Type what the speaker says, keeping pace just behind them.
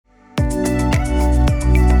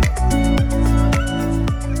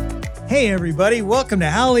Hey everybody, welcome to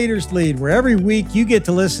How Leaders Lead, where every week you get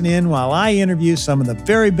to listen in while I interview some of the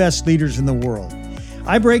very best leaders in the world.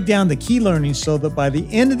 I break down the key learnings so that by the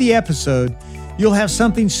end of the episode, you'll have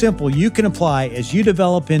something simple you can apply as you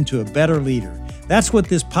develop into a better leader. That's what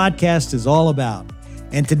this podcast is all about.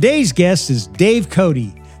 And today's guest is Dave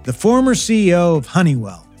Cote, the former CEO of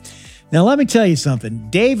Honeywell. Now let me tell you something.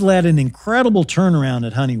 Dave led an incredible turnaround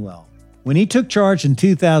at Honeywell. When he took charge in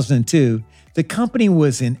 2002, the company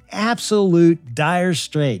was in absolute dire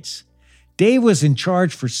straits. Dave was in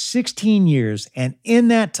charge for 16 years, and in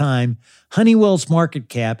that time, Honeywell's market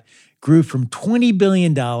cap grew from $20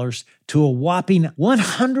 billion to a whopping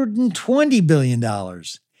 $120 billion.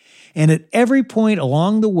 And at every point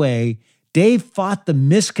along the way, Dave fought the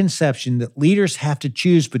misconception that leaders have to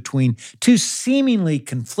choose between two seemingly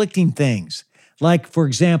conflicting things. Like, for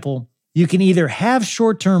example, you can either have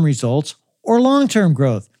short-term results or long-term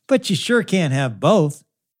growth, but you sure can't have both.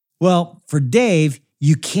 Well, for Dave,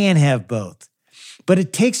 you can have both. But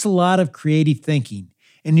it takes a lot of creative thinking,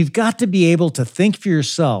 and you've got to be able to think for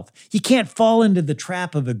yourself. You can't fall into the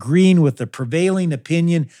trap of agreeing with the prevailing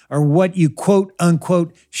opinion or what you quote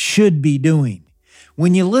unquote should be doing.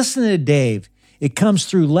 When you listen to Dave, it comes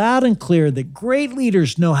through loud and clear that great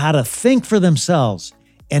leaders know how to think for themselves.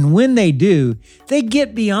 And when they do, they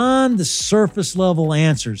get beyond the surface level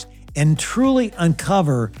answers and truly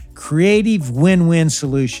uncover creative win-win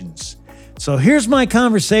solutions. So here's my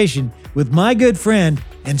conversation with my good friend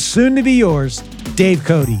and soon to be yours, Dave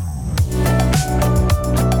Cote.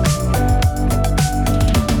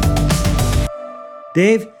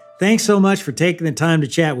 Dave, thanks so much for taking the time to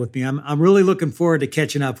chat with me. I'm really looking forward to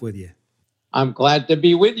catching up with you. I'm glad to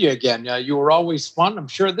be with you again. You were always fun. I'm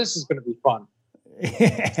sure this is going to be fun.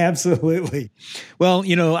 Absolutely. Well,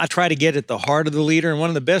 I try to get at the heart of the leader, and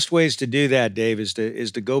one of the best ways to do that, Dave, is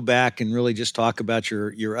to go back and really just talk about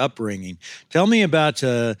your upbringing. Tell me about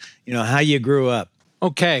how you grew up.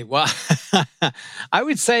 Okay, well, I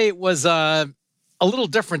would say it was a little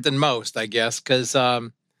different than most, I guess, because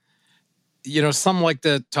some like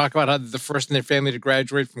to talk about how they're the first in their family to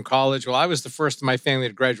graduate from college. Well, I was the first in my family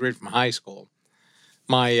to graduate from high school.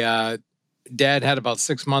 My dad had about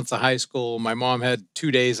 6 months of high school. My mom had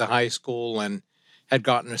 2 days of high school and had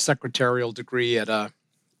gotten a secretarial degree at a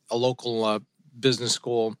local business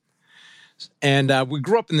school. And we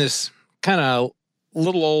grew up in this kind of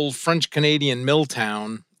little old French-Canadian mill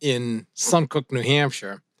town in Suncook, New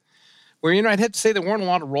Hampshire, where, I'd have to say there weren't a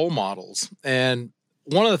lot of role models. And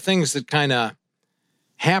one of the things that kind of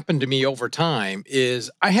happened to me over time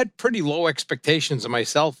is I had pretty low expectations of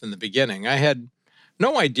myself in the beginning. I had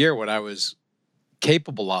no idea what I was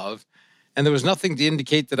capable of, and there was nothing to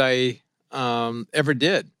indicate that I ever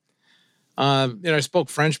did. I spoke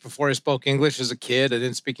French before I spoke English as a kid. I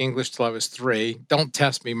didn't speak English till I was 3. Don't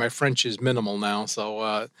test me. My French is minimal now.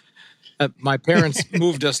 So my parents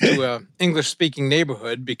moved us to an English-speaking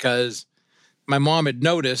neighborhood because my mom had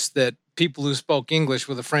noticed that people who spoke English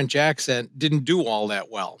with a French accent didn't do all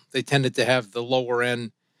that well. They tended to have the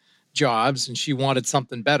lower-end jobs, and she wanted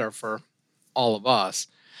something better for all of us.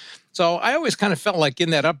 So I always kind of felt like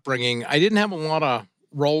in that upbringing, I didn't have a lot of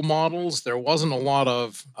role models. There wasn't a lot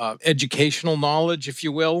of educational knowledge, if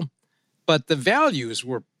you will, but the values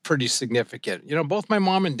were pretty significant. Both my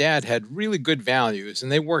mom and dad had really good values, and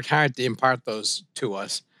they worked hard to impart those to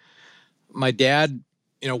us. My dad,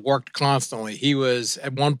 worked constantly. He was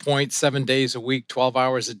at one point 7 days a week, 12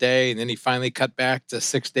 hours a day, and then he finally cut back to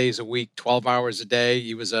 6 days a week, 12 hours a day.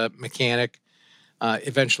 He was a mechanic,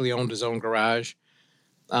 eventually owned his own garage.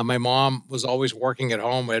 My mom was always working at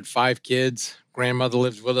home. We had 5 kids. Grandmother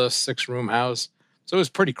lived with us, 6-room house. So it was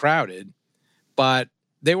pretty crowded. But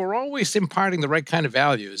they were always imparting the right kind of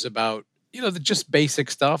values about, the just basic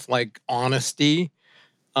stuff like honesty.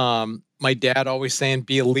 My dad always saying,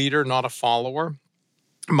 be a leader, not a follower.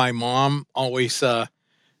 My mom always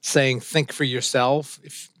saying, think for yourself.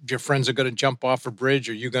 If your friends are going to jump off a bridge,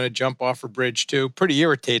 are you going to jump off a bridge too? Pretty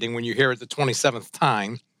irritating when you hear it the 27th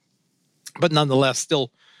time, but nonetheless,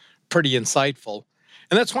 still pretty insightful.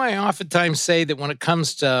 And that's why I oftentimes say that when it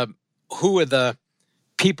comes to who are the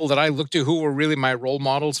people that I look to, who were really my role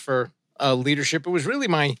models for leadership, it was really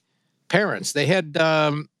my parents. They had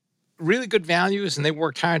really good values, and they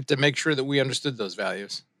worked hard to make sure that we understood those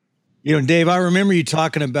values. Dave, I remember you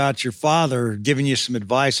talking about your father giving you some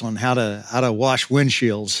advice on how to wash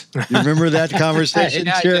windshields. You remember that conversation?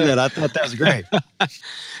 Share that. I thought that was great.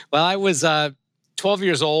 Well, I was 12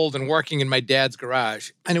 years old and working in my dad's garage,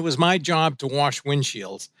 and it was my job to wash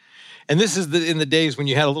windshields. And this is in the days when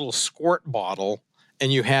you had a little squirt bottle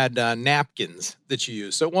and you had napkins that you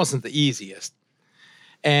used. So it wasn't the easiest.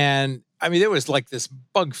 And I mean, there was like this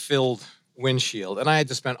bug-filled windshield, and I had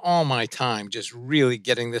to spend all my time just really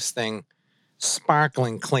getting this thing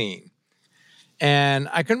sparkling clean. And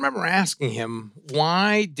I can remember asking him,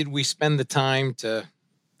 why did we spend the time to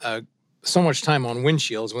so much time on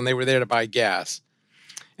windshields when they were there to buy gas?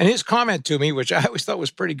 And his comment to me, which I always thought was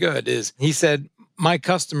pretty good, is he said, my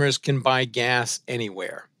customers can buy gas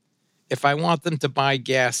anywhere. If I want them to buy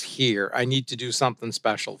gas here, I need to do something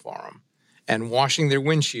special for them. And washing their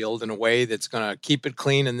windshield in a way that's going to keep it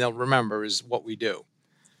clean and they'll remember is what we do.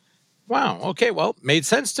 Wow. Okay. Well, made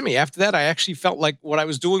sense to me. After that, I actually felt like what I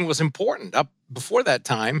was doing was important. Up before that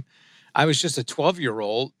time, I was just a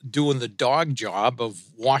 12-year-old doing the dog job of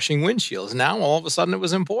washing windshields. Now, all of a sudden, it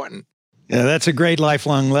was important. Yeah, that's a great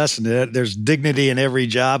lifelong lesson. There's dignity in every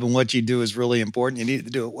job, and what you do is really important. You need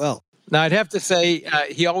to do it well. Now, I'd have to say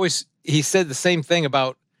he said the same thing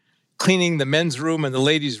about cleaning the men's room and the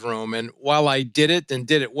ladies' room. And while I did it and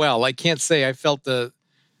did it well, I can't say I felt the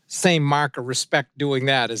same mark of respect doing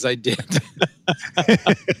that as I did.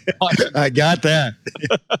 I got that.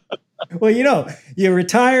 Well, you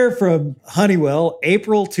retire from Honeywell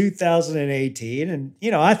April 2018. And,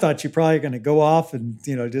 I thought you're probably going to go off and,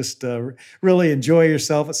 just really enjoy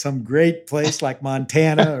yourself at some great place like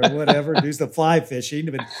Montana or whatever, do some fly fishing.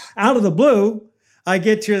 But out of the blue, I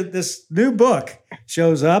get you this new book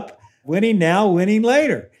shows up, Winning Now, Winning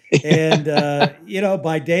Later. And,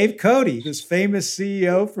 by Dave Cote, this famous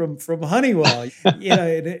CEO from Honeywell.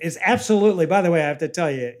 It is absolutely, by the way, I have to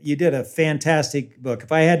tell you, you did a fantastic book.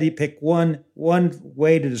 If I had to pick one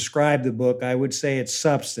way to describe the book, I would say it's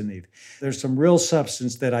substantive. There's some real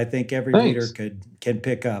substance that I think every reader can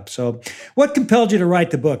pick up. So what compelled you to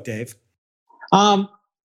write the book, Dave? I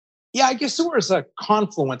guess there was a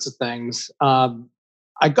confluence of things.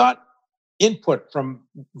 I got input from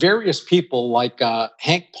various people like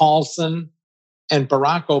Hank Paulson and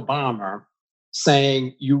Barack Obama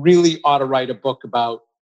saying, you really ought to write a book about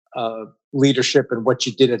leadership and what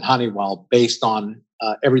you did at Honeywell based on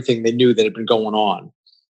everything they knew that had been going on.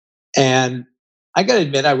 And I got to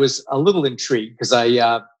admit, I was a little intrigued because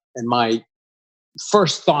and my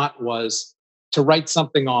first thought was to write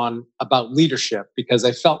something about leadership, because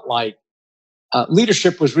I felt like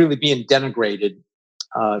leadership was really being denigrated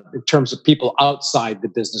in terms of people outside the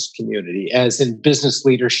business community, as in business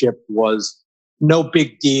leadership was no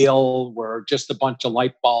big deal. We're just a bunch of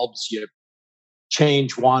light bulbs. You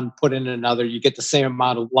change one, put in another, you get the same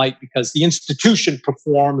amount of light because the institution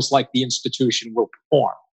performs like the institution will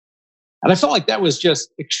perform. And I felt like that was just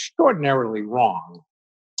extraordinarily wrong.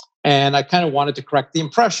 And I kind of wanted to correct the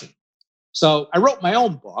impression. So I wrote my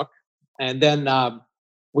own book, and then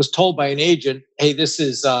was told by an agent, hey, this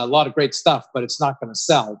is a lot of great stuff, but it's not going to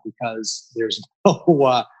sell because there's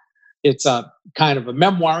no, it's a kind of a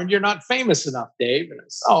memoir and you're not famous enough, Dave. And I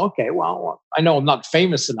said, okay, well, I know I'm not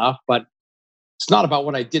famous enough, but it's not about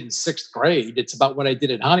what I did in sixth grade. It's about what I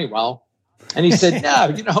did at Honeywell. And he said,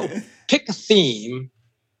 no, pick a theme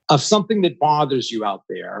of something that bothers you out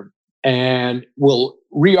there and we'll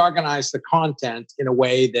reorganize the content in a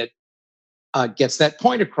way that gets that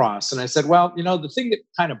point across. And I said, well, the thing that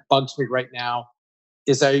kind of bugs me right now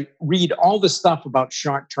is I read all this stuff about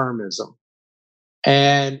short-termism.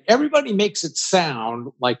 And everybody makes it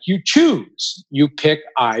sound like you choose. You pick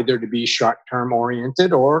either to be short-term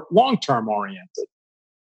oriented or long-term oriented.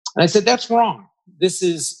 And I said, that's wrong. This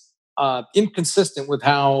is inconsistent with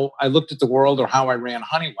how I looked at the world or how I ran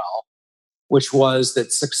Honeywell, which was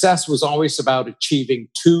that success was always about achieving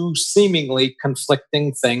two seemingly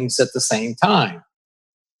conflicting things at the same time.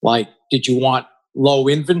 Like, did you want low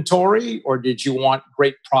inventory or did you want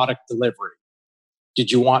great product delivery? Did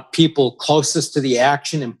you want people closest to the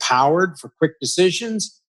action empowered for quick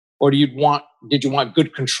decisions? Or did you want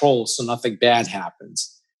good control so nothing bad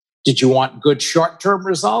happens? Did you want good short-term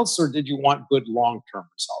results or did you want good long-term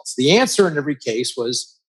results? The answer in every case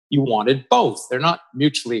was you wanted both. They're not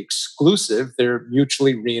mutually exclusive. They're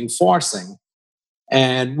mutually reinforcing.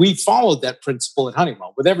 And we followed that principle at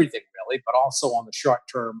Honeywell with everything really, but also on the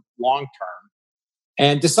short-term, long-term,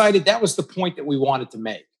 and decided that was the point that we wanted to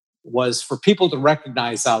make, was for people to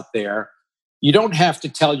recognize out there, you don't have to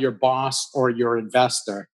tell your boss or your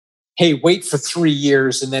investor, hey, wait for 3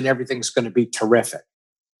 years and then everything's going to be terrific.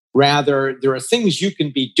 Rather, there are things you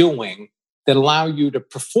can be doing that allow you to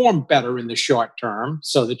perform better in the short term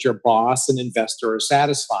so that your boss and investor are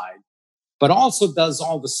satisfied, but also does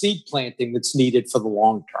all the seed planting that's needed for the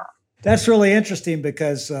long term. That's really interesting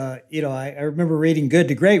because, I remember reading Good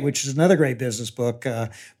to Great, which is another great business book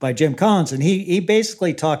by Jim Collins. And he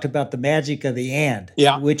basically talked about the magic of the and,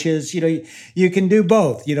 which is, you can do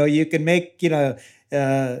both. You can make,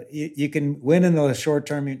 you can win in the short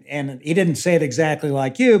term. And he didn't say it exactly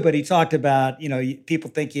like you, but he talked about, people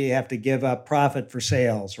think you have to give up profit for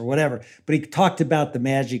sales or whatever, but he talked about the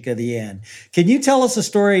magic of the end. Can you tell us a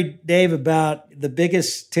story, Dave, about the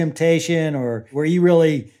biggest temptation, or where you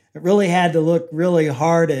really had to look really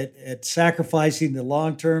hard at sacrificing the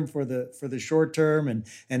long term for the short term,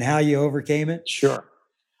 and how you overcame it? Sure.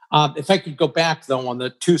 If I could go back, though, on the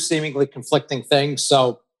two seemingly conflicting things.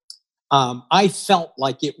 So I felt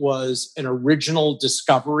like it was an original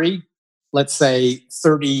discovery, let's say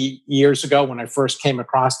 30 years ago when I first came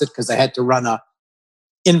across it, because I had to run a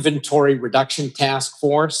inventory reduction task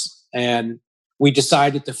force. And we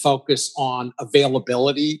decided to focus on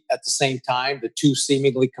availability at the same time, the two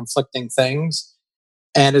seemingly conflicting things.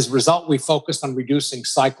 And as a result, we focused on reducing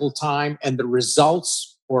cycle time, and the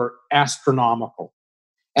results were astronomical.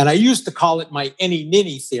 And I used to call it my any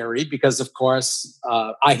ninny theory because, of course,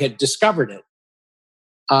 I had discovered it.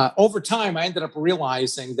 Over time, I ended up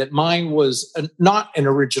realizing that mine was not an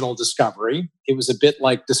original discovery. It was a bit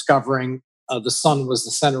like discovering the sun was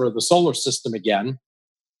the center of the solar system again.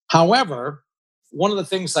 However, one of the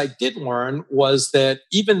things I did learn was that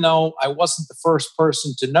even though I wasn't the first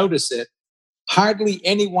person to notice it, hardly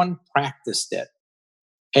anyone practiced it.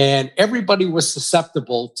 And everybody was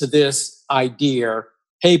susceptible to this idea.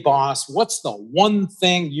 Hey, boss, what's the one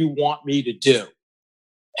thing you want me to do?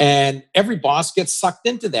 And every boss gets sucked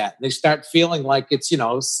into that. They start feeling like it's,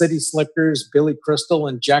 City Slickers, Billy Crystal,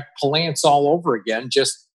 and Jack Palance all over again.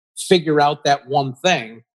 Just figure out that one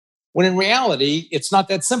thing. When in reality, it's not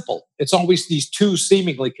that simple. It's always these two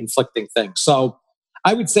seemingly conflicting things. So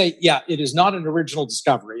I would say, yeah, it is not an original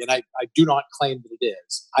discovery. And I do not claim that it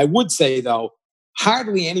is. I would say, though,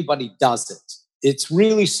 hardly anybody does it. It's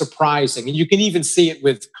really surprising. And you can even see it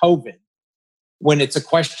with COVID, when it's a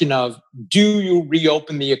question of, do you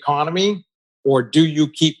reopen the economy or do you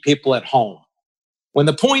keep people at home? When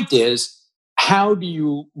the point is, how do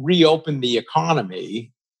you reopen the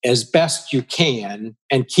economy as best you can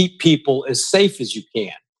and keep people as safe as you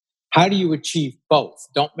can? How do you achieve both?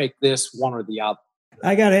 Don't make this one or the other.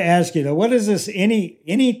 I got to ask you though, what is this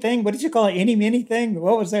anything? What did you call it? Any mini thing?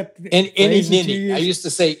 What was that? Any ninny. I used to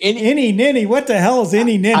say any ninny. What the hell is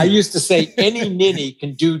any ninny? I used to say any ninny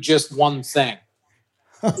can do just one thing.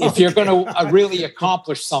 Okay. If you're going to really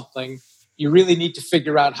accomplish something, you really need to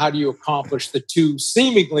figure out how do you accomplish the two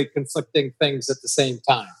seemingly conflicting things at the same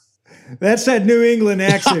time. That's that New England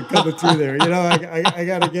accent coming through there. I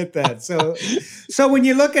got to get that. So when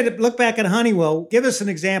you look back at Honeywell, give us an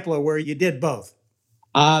example of where you did both.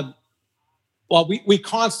 Well, we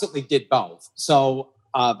constantly did both. So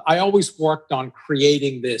I always worked on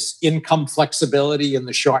creating this income flexibility in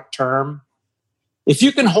the short term. If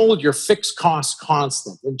you can hold your fixed costs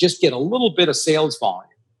constant and just get a little bit of sales volume,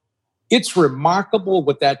 it's remarkable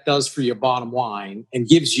what that does for your bottom line and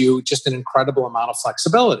gives you just an incredible amount of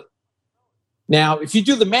flexibility. Now, if you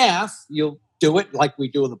do the math, you'll do it like we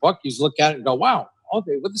do in the book. You just look at it and go, wow,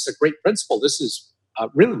 okay, well, this is a great principle. This is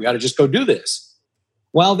really, we ought to just go do this.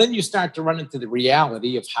 Well, then you start to run into the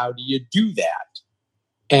reality of how do you do that?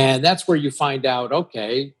 And that's where you find out,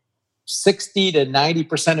 okay, 60 to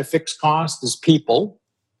 90% of fixed cost is people.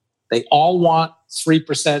 They all want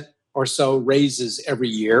 3% or so raises every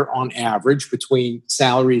year on average between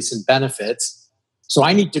salaries and benefits. So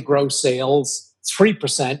I need to grow sales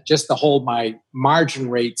 3% just to hold my margin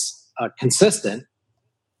rates consistent.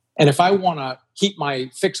 And if I want to keep my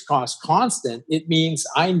fixed cost constant, it means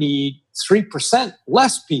I need 3%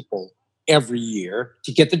 less people every year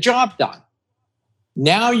to get the job done.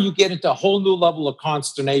 Now you get into a whole new level of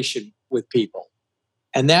consternation with people.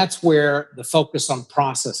 And that's where the focus on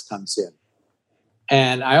process comes in.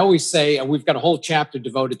 And I always say, and we've got a whole chapter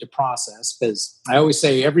devoted to process, because I always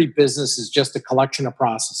say every business is just a collection of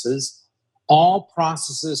processes. All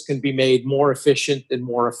processes can be made more efficient and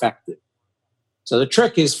more effective. So the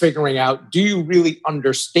trick is figuring out, do you really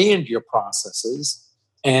understand your processes,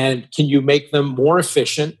 and can you make them more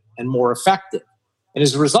efficient and more effective? And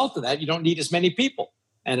as a result of that, you don't need as many people.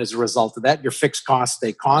 And as a result of that, your fixed costs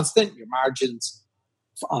stay constant, your margins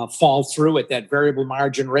fall through at that variable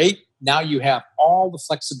margin rate. Now you have all the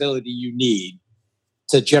flexibility you need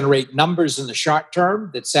to generate numbers in the short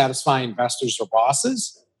term that satisfy investors or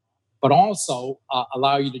bosses, but also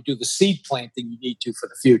allow you to do the seed planting you need to for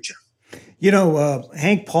the future.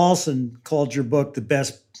 Hank Paulson called your book the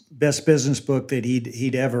best business book that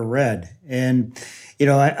he'd ever read. And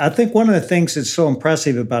I think one of the things that's so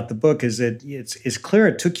impressive about the book is that it's clear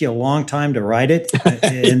it took you a long time to write it.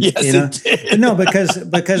 And yes, it did. No, because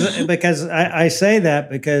I say that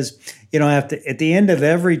because at the end of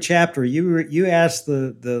every chapter, you ask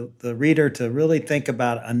the reader to really think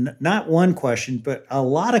about not one question, but a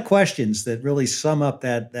lot of questions that really sum up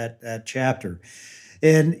that chapter.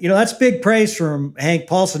 And that's big praise from Hank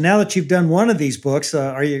Paulson. Now that you've done one of these books,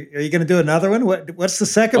 are you going to do another one? What's the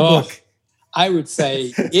second book? I would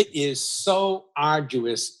say it is so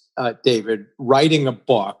arduous, David, writing a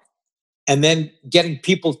book and then getting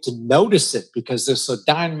people to notice it because there's so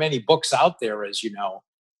darn many books out there, as you know.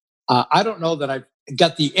 I don't know that I've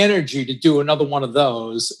got the energy to do another one of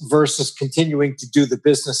those versus continuing to do the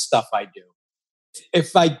business stuff I do.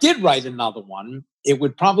 If I did write another one, it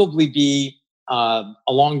would probably be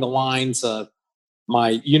along the lines of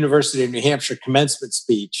my University of New Hampshire commencement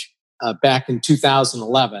speech back in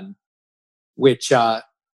 2011, which I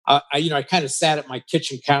kind of sat at my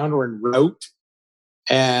kitchen counter and wrote,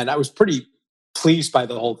 and I was pretty pleased by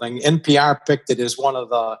the whole thing. NPR picked it as one of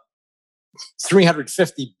the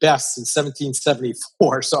 350 bests in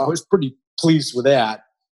 1774, so I was pretty pleased with that.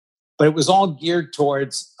 But it was all geared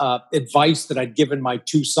towards advice that I'd given my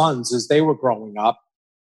two sons as they were growing up,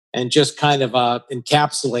 and just kind of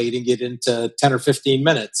encapsulating it into 10 or 15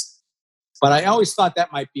 minutes. But I always thought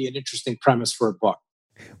that might be an interesting premise for a book.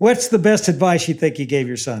 What's the best advice you think you gave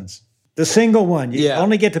your sons? The single one. You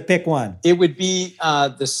only get to pick one. It would be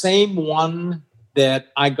the same one that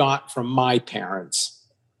I got from my parents.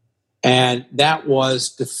 And that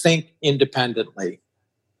was to think independently.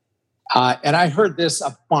 And I heard this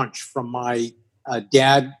a bunch from my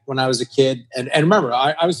dad when I was a kid. And remember,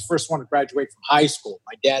 I was the first one to graduate from high school.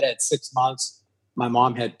 My dad had 6 months. My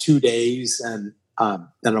mom had 2 days and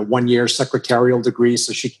then a 1-year secretarial degree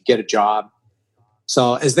so she could get a job.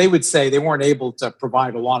 So as they would say, they weren't able to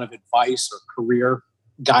provide a lot of advice or career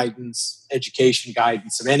guidance, education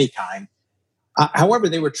guidance of any kind. However,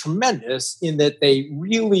 they were tremendous in that they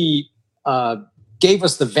really gave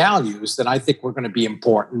us the values that I think were going to be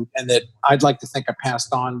important and that I'd like to think I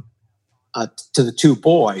passed on to the two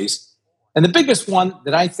boys. And the biggest one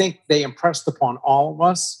that I think they impressed upon all of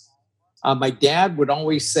us, my dad would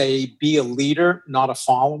always say, be a leader, not a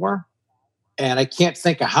follower. And I can't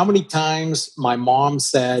think of how many times my mom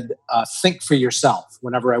said, think for yourself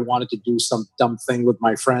whenever I wanted to do some dumb thing with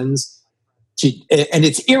my friends. And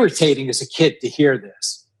it's irritating as a kid to hear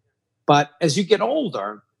this. But as you get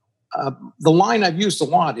older, the line I've used a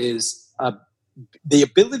lot is the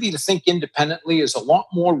ability to think independently is a lot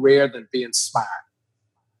more rare than being smart.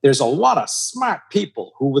 There's a lot of smart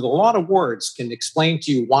people who, with a lot of words, can explain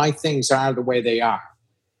to you why things are the way they are.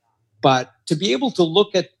 But to be able to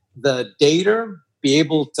look at the data, be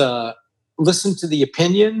able to listen to the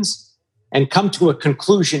opinions, and come to a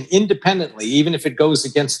conclusion independently, even if it goes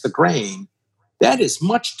against the grain, that is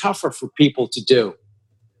much tougher for people to do.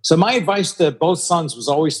 So my advice to both sons was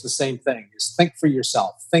always the same thing, is think for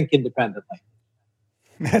yourself, think independently.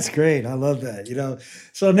 That's great. I love that.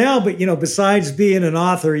 So now, besides being an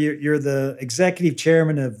author, you're the executive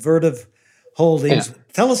chairman of Vertiv Holdings. Yeah.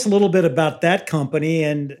 Tell us a little bit about that company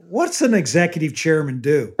and what's an executive chairman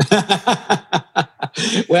do?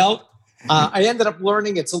 Well, I ended up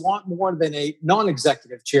learning it's a lot more than a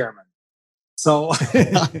non-executive chairman. So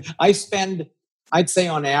I spend, I'd say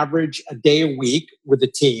on average, a day a week with the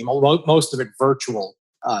team, most of it virtual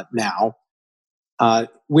now.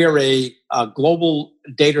 We're a global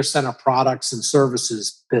data center products and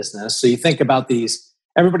services business. So you think about these,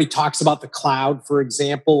 everybody talks about the cloud, for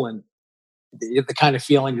example, and the kind of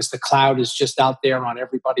feeling is the cloud is just out there on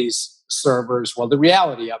everybody's servers. Well, the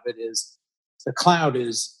reality of it is the cloud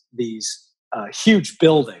is these huge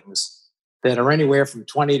buildings that are anywhere from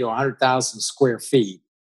 20 to 100,000 square feet,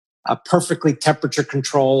 perfectly temperature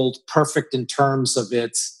controlled, perfect in terms of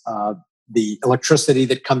its the electricity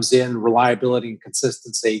that comes in, reliability and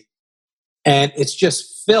consistency. And it's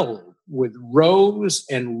just filled with rows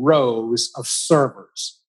and rows of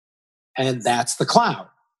servers. And that's the cloud.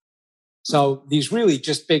 So these really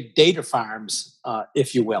just big data farms,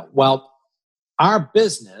 if you will. Well, our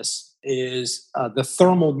business is the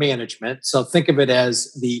thermal management. So think of it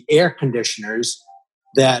as the air conditioners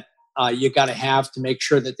that you got to have to make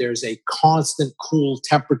sure that there's a constant cool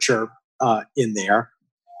temperature in there.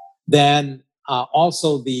 Then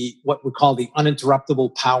also the what we call the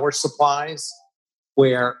uninterruptible power supplies,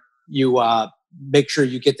 where you make sure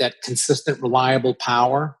you get that consistent, reliable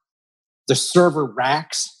power. The server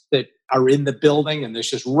racks that are in the building, and there's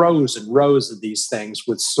just rows and rows of these things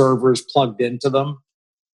with servers plugged into them.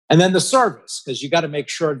 And then the service, because you got to make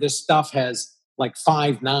sure this stuff has like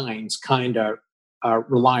 5 nines kind of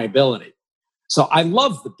reliability. So I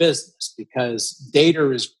love the business because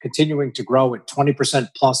data is continuing to grow at 20%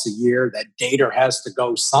 plus a year. That data has to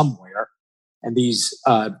go somewhere. And these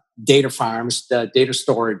data farms, data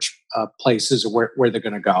storage places are where they're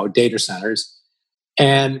going to go, data centers.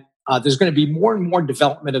 And there's going to be more and more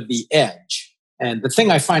development of the edge. And the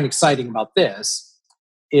thing I find exciting about this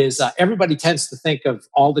is everybody tends to think of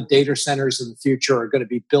all the data centers in the future are going to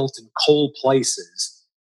be built in cold places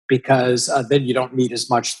because then you don't need as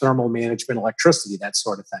much thermal management, electricity, that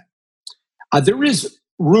sort of thing. There is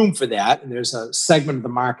room for that, and there's a segment of the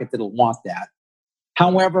market that'll want that.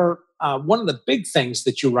 However, one of the big things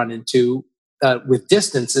that you run into with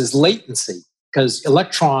distance is latency, because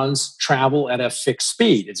electrons travel at a fixed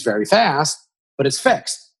speed. It's very fast, but it's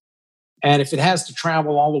fixed. And if it has to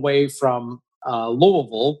travel all the way from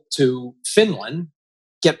Louisville to Finland,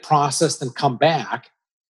 get processed and come back,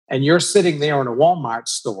 and you're sitting there in a Walmart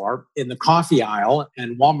store in the coffee aisle,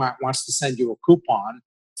 and Walmart wants to send you a coupon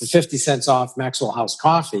for 50 cents off Maxwell House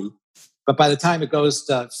coffee. But by the time it goes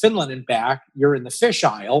to Finland and back, you're in the fish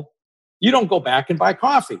aisle. You don't go back and buy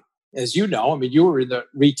coffee. As you know, I mean, you were in the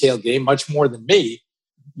retail game much more than me.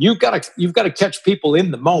 You've got to catch people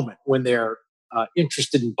in the moment when they're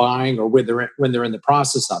interested in buying or when they're in the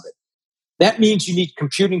process of it. That means you need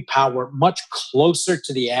computing power much closer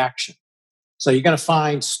to the action. So you're going to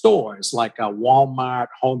find stores like Walmart,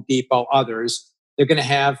 Home Depot, others. They're going to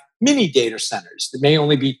have mini data centers that may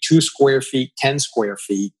only be 2 square feet, 10 square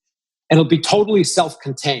feet, and it'll be totally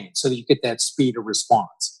self-contained so that you get that speed of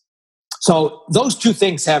response. So those two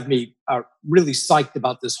things have me really psyched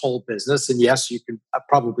about this whole business. And yes, you can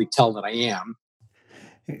probably tell that I am.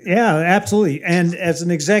 Yeah, absolutely. And as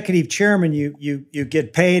an executive chairman, you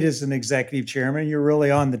get paid as an executive chairman. You're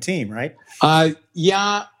really on the team, right?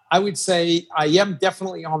 Yeah, I would say I am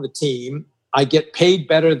definitely on the team. I get paid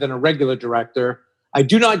better than a regular director. I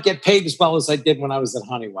do not get paid as well as I did when I was at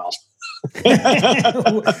Honeywell.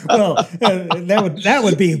 Well, that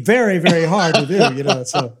would be very, very hard to do,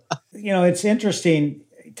 So, it's interesting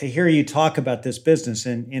to hear you talk about this business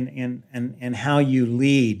and how you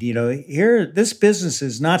lead. Here, this business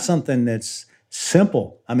is not something that's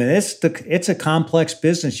simple. I mean, it's a complex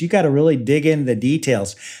business. You got to really dig into the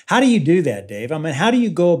details. How do you do that, Dave? I mean, how do you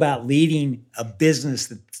go about leading a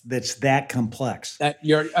business that's that complex? That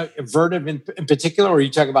you're Vertiv in particular, or are you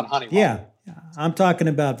talking about Honeywell? Yeah, I'm talking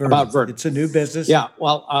about Vertiv. About Vertiv. It's a new business. Yeah.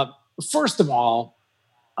 Well, first of all,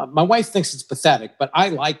 my wife thinks it's pathetic, but I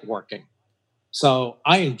like working. So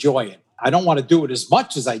I enjoy it. I don't want to do it as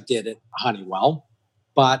much as I did at Honeywell,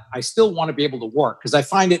 but I still want to be able to work because I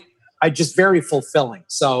find it just very fulfilling.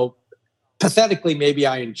 So pathetically, maybe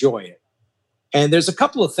I enjoy it. And there's a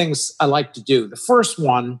couple of things I like to do. The first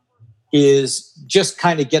one is just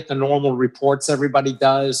kind of get the normal reports everybody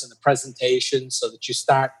does and the presentation so that you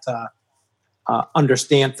start to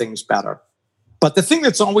understand things better. But the thing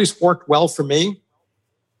that's always worked well for me,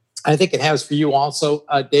 I think it has for you also,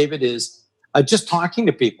 David, is just talking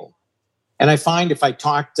to people. And I find if I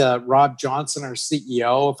talk to Rob Johnson, our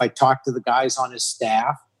CEO, if I talk to the guys on his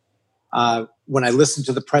staff, when I listen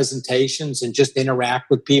to the presentations and just interact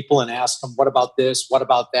with people and ask them, what about this? What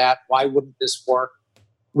about that? Why wouldn't this work?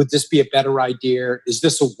 Would this be a better idea? Is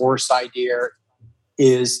this a worse idea?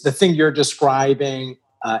 Is the thing you're describing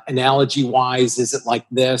analogy-wise, is it like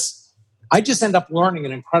this? I just end up learning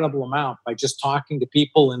an incredible amount by just talking to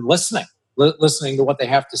people and listening to what they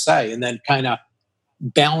have to say, and then kind of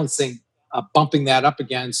balancing, bumping that up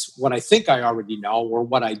against what I think I already know or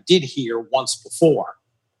what I did hear once before.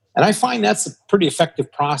 And I find that's a pretty effective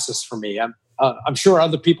process for me. I'm sure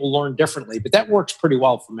other people learn differently, but that works pretty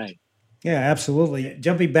well for me. Yeah, absolutely.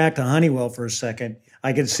 Jumping back to Honeywell for a second,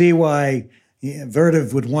 I can see why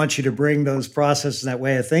Vertiv would want you to bring those processes and that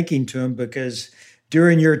way of thinking to them, because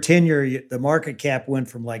during your tenure, the market cap went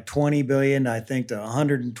from like 20 billion, I think, to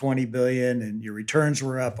 120 billion, and your returns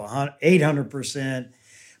were up 800%.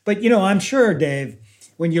 But, I'm sure, Dave,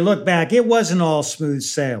 when you look back, it wasn't all smooth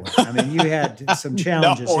sailing. I mean, you had some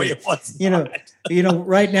challenges. No, it was not.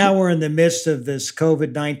 Right now we're in the midst of this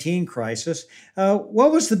COVID-19 crisis.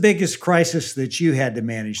 What was the biggest crisis that you had to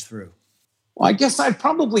manage through? Well, I guess I'd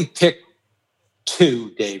probably pick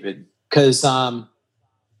 2, David, because the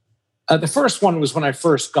first one was when I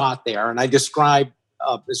first got there, and I described,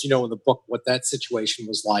 as you know in the book, what that situation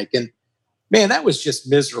was like. And man, that was just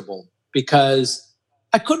miserable because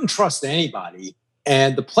I couldn't trust anybody.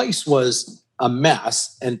 And the place was a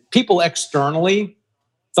mess, and people externally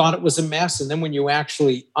thought it was a mess. And then when you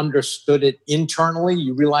actually understood it internally,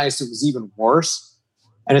 you realized it was even worse.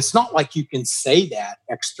 And it's not like you can say that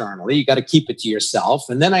externally. You got to keep it to yourself.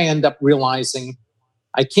 And then I end up realizing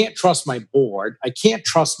I can't trust my board. I can't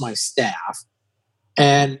trust my staff.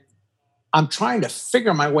 And I'm trying to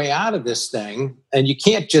figure my way out of this thing. And you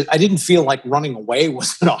can't I didn't feel like running away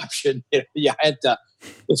was an option. You had to,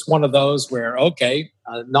 it's one of those where, okay,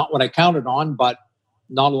 not what I counted on, but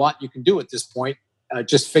not a lot you can do at this point.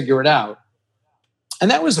 Just figure it out. And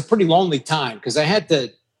that was a pretty lonely time because I had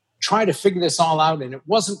to try to figure this all out. And it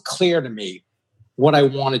wasn't clear to me what I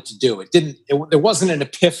wanted to do. There wasn't an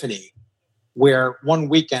epiphany where one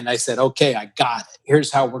weekend I said, okay, I got it.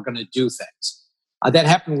 Here's how we're going to do things. That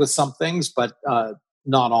happened with some things, but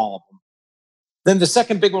not all of them. Then the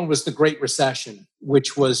second big one was the Great Recession,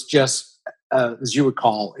 which was just, as you would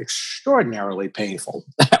call, extraordinarily painful.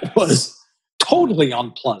 That was totally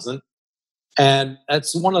unpleasant. And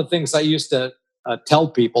that's one of the things I used to tell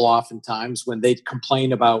people oftentimes when they'd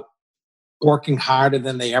complain about working harder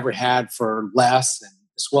than they ever had for less, and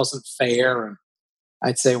this wasn't fair. And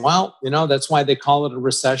I'd say, well, that's why they call it a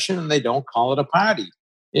recession and they don't call it a party.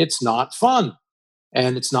 It's not fun.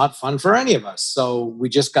 And it's not fun for any of us. So we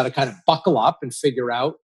just got to kind of buckle up and figure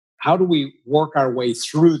out how do we work our way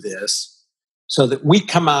through this so that we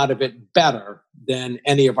come out of it better than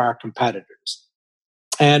any of our competitors.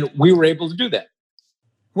 And we were able to do that.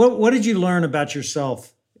 What did you learn about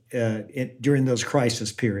yourself during those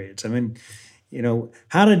crisis periods? I mean,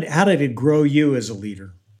 how did it grow you as a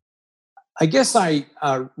leader? I guess I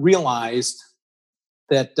realized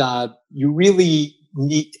that you really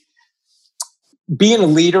need, being a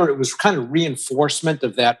leader, it was kind of reinforcement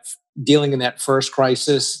of that, dealing in that first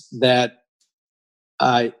crisis, that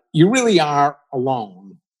you really are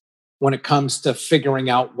alone when it comes to figuring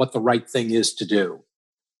out what the right thing is to do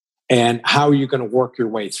and how you're going to work your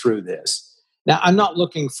way through this. Now, I'm not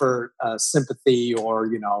looking for sympathy or,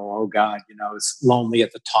 oh God, it's lonely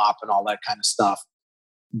at the top and all that kind of stuff.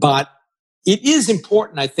 But it is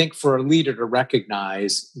important, I think, for a leader to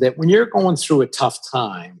recognize that when you're going through a tough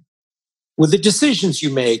time, with the decisions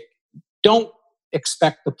you make, don't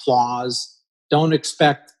expect applause, don't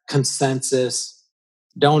expect consensus,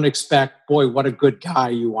 don't expect, boy, what a good guy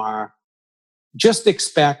you are. Just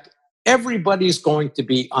expect everybody's going to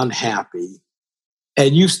be unhappy.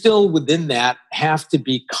 And you still, within that, have to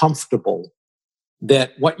be comfortable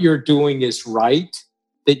that what you're doing is right,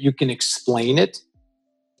 that you can explain it,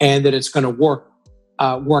 and that it's going to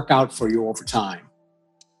work out for you over time.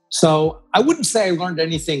 So I wouldn't say I learned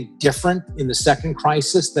anything different in the second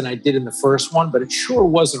crisis than I did in the first one, but it sure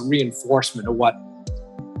was a reinforcement of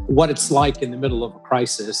what it's like in the middle of a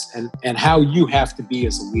crisis and how you have to be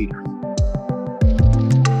as a leader.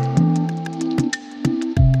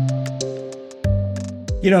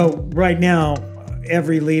 Right now,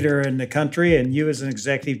 every leader in the country, and you as an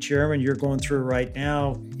executive chairman, you're going through right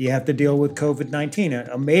now, you have to deal with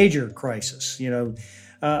COVID-19, a major crisis.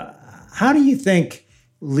 How do you think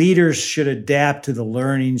leaders should adapt to the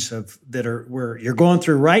learnings where you're going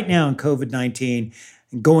through right now in COVID-19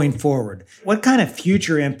 and going forward? What kind of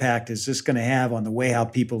future impact is this going to have on the way how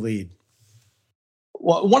people lead?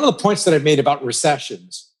 Well, one of the points that I've made about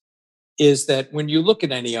recessions is that when you look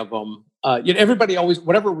at any of them, everybody always,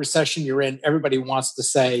 whatever recession you're in, everybody wants to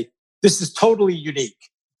say, this is totally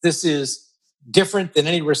unique. This is different than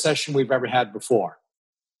any recession we've ever had before.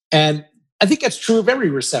 And I think that's true of every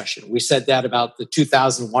recession. We said that about the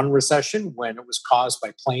 2001 recession when it was caused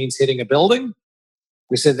by planes hitting a building.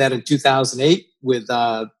 We said that in 2008 with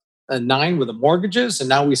 9 with the mortgages, and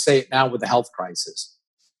now we say it now with the health crisis.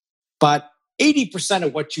 But 80%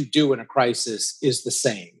 of what you do in a crisis is the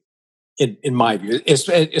same, in my view,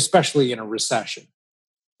 especially in a recession,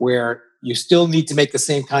 where you still need to make the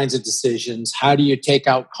same kinds of decisions. How do you take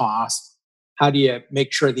out costs? How do you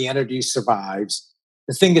make sure the entity survives?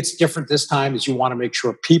 The thing that's different this time is you want to make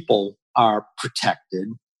sure people are protected.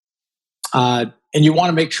 And you want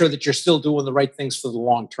to make sure that you're still doing the right things for the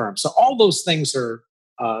long term. So all those things are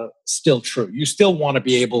still true. You still want to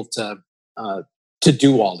be able to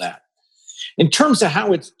do all that. In terms of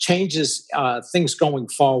how it changes things going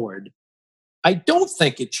forward, I don't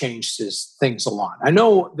think it changes things a lot. I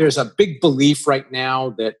know there's a big belief right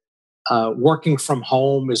now that working from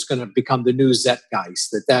home is going to become the new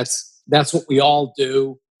zeitgeist, that's what we all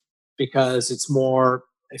do because it's more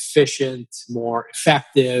efficient, more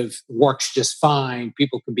effective, works just fine.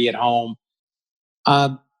 People can be at home.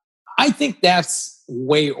 I think that's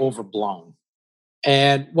way overblown.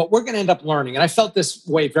 And what we're going to end up learning, and I felt this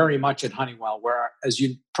way very much at Honeywell, where, as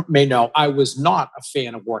you may know, I was not a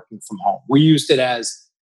fan of working from home. We used it as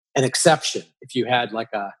an exception. If you had like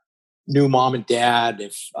a knew mom and dad.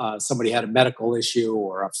 If somebody had a medical issue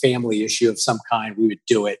or a family issue of some kind, we would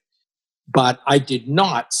do it. But I did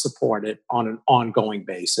not support it on an ongoing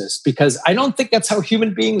basis because I don't think that's how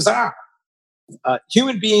human beings are.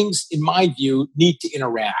 Human beings, in my view, need to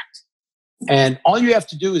interact. And all you have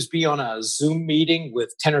to do is be on a Zoom meeting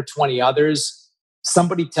with 10 or 20 others.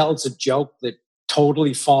 Somebody tells a joke that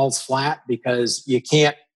totally falls flat because you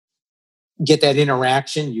can't get that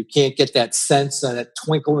interaction. You can't get that sense, that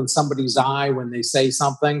twinkle in somebody's eye when they say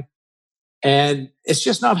something. And it's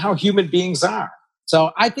just not how human beings are.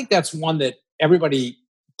 So I think that's one that everybody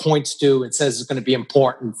points to and says is going to be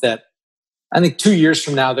important, that I think 2 years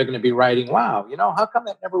from now, they're going to be writing, wow, how come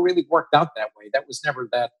that never really worked out that way? That was never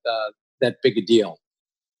that big a deal.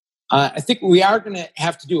 I think we are going to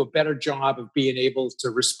have to do a better job of being able to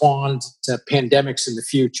respond to pandemics in the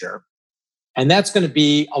future. And that's going to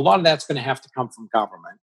be, a lot of that's going to have to come from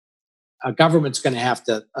government. Government's going to have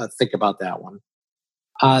to think about that one.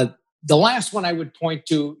 The last one I would point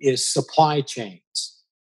to is supply chains.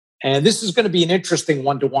 And this is going to be an interesting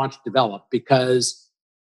one to watch develop, because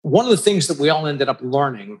one of the things that we all ended up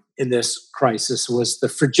learning in this crisis was the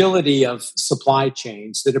fragility of supply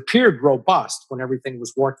chains that appeared robust when everything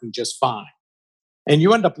was working just fine. And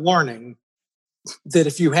you end up learning that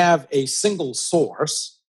if you have a single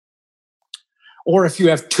source, or if you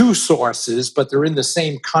have two sources, but they're in the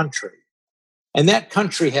same country, and that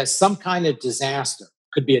country has some kind of disaster,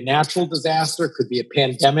 could be a natural disaster, could be a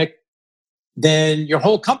pandemic, then your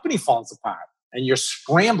whole company falls apart. And you're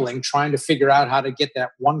scrambling, trying to figure out how to get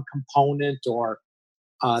that one component or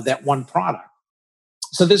that one product.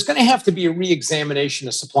 So there's going to have to be a re-examination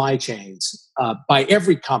of supply chains by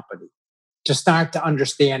every company to start to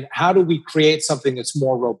understand, how do we create something that's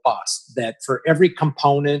more robust, that for every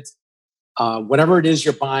component, whatever it is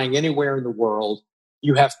you're buying anywhere in the world,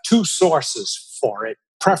 you have two sources for it,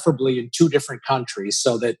 preferably in two different countries,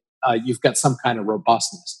 so that you've got some kind of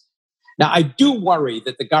robustness. Now, I do worry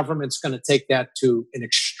that the government's going to take that to an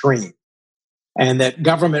extreme, and that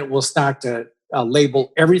government will start to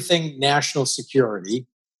label everything national security.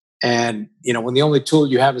 And, when the only tool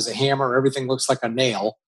you have is a hammer, everything looks like a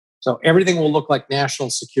nail. So everything will look like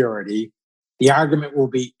national security. The argument will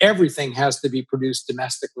be everything has to be produced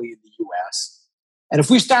domestically in the US. And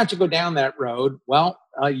if we start to go down that road, well,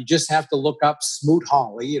 you just have to look up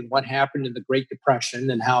Smoot-Hawley and what happened in the Great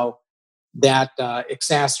Depression and how that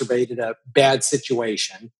exacerbated a bad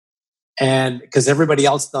situation. And because everybody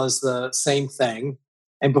else does the same thing.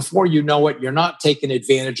 And before you know it, you're not taking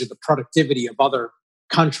advantage of the productivity of other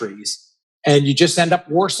countries, and you just end up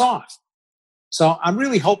worse off. So I'm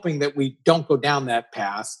really hoping that we don't go down that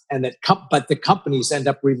path, and that but the companies end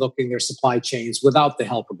up relooking their supply chains without the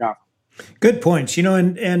help of government. Good points.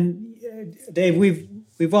 And Dave,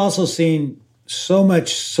 we've also seen so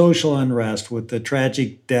much social unrest with the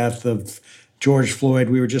tragic death of George Floyd.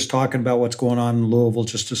 We were just talking about what's going on in Louisville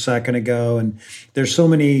just a second ago, and there's so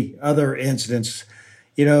many other incidents.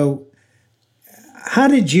 How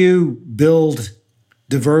did you build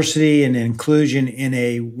diversity and inclusion in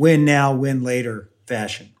a win now, win later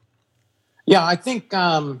fashion? Yeah, I think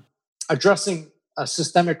addressing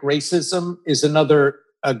systemic racism is a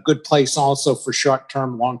good place also for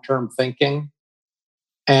short-term, long-term thinking.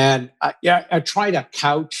 And I try to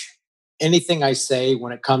couch anything I say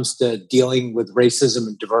when it comes to dealing with racism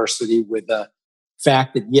and diversity with the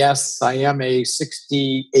fact that, yes, I am a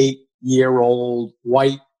 68-year-old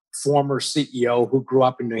white former CEO who grew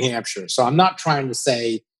up in New Hampshire. So I'm not trying to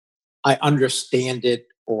say I understand it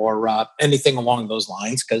or anything along those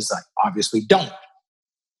lines, because I obviously don't.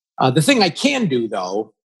 The thing I can do,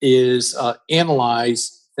 though, is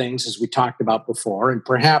analyze things, as we talked about before, and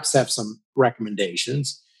perhaps have some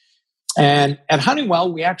recommendations. And at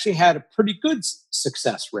Honeywell, we actually had a pretty good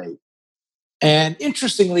success rate. And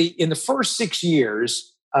interestingly, in the first 6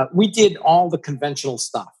 years, we did all the conventional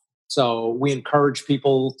stuff. So we encouraged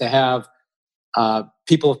people to have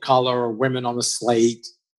people of color or women on the slate.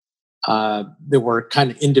 There were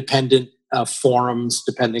kind of independent forums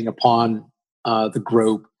depending upon the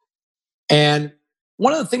group. And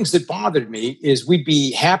one of the things that bothered me is we'd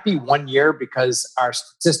be happy one year because our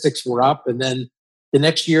statistics were up, and then the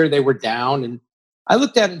next year they were down. And I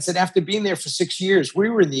looked at it and said, after being there for 6 years, we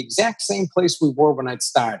were in the exact same place we were when I'd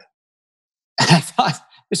started. And I thought,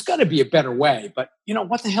 there's got to be a better way, but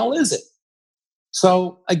what the hell is it?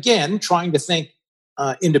 So again, trying to think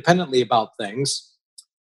independently about things,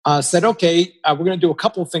 said, okay, we're going to do a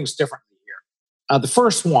couple of things differently here. The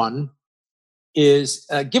first one is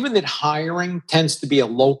given that hiring tends to be a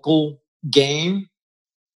local game,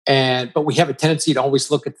 but we have a tendency to always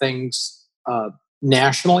look at things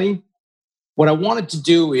nationally. What I wanted to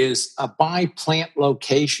do is by plant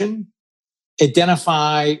location,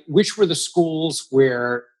 identify which were the schools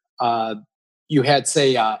where you had,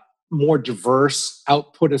 say, a more diverse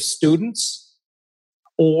output of students,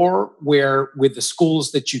 or where with the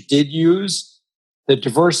schools that you did use, the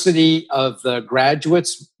diversity of the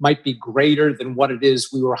graduates might be greater than what it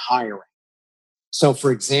is we were hiring. So,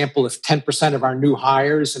 for example, if 10% of our new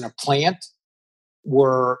hires in a plant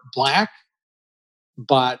were Black,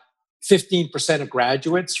 but 15% of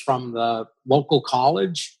graduates from the local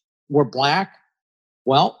college were Black,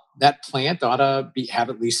 well, that plant ought to have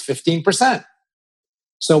at least 15%.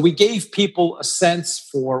 So we gave people a sense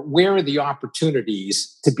for where are the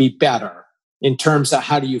opportunities to be better in terms of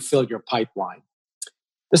how do you fill your pipeline.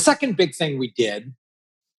 The second big thing we did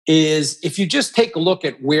is if you just take a look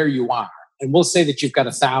at where you are, and we'll say that you've got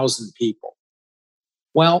 1,000 people.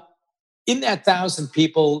 Well, in that 1,000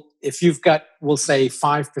 people, if you've got, we'll say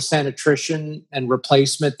 5% attrition and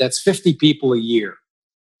replacement, that's 50 people a year.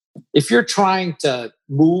 If you're trying to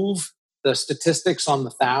move the statistics on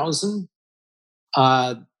the 1,000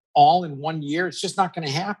 all in 1 year, it's just not going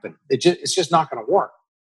to happen. It's just not going to work.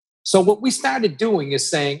 So what we started doing is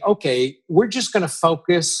saying, okay, we're just going to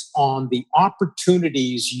focus on the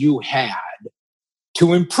opportunities you had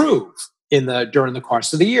to improve during the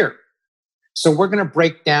course of the year. So we're going to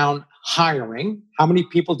break down hiring. How many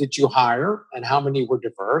people did you hire and how many were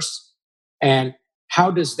diverse? And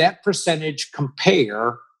how does that percentage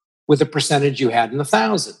compare with the percentage you had in the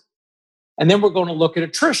 1,000? And then we're going to look at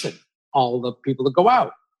attrition, all the people that go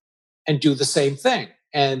out, and do the same thing.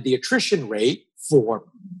 And the attrition rate for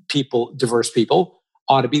people, diverse people,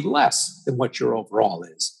 ought to be less than what your overall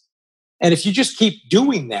is. And if you just keep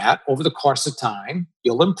doing that over the course of time,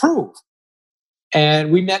 you'll improve.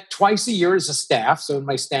 And we met twice a year as a staff. So in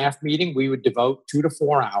my staff meeting, we would devote 2 to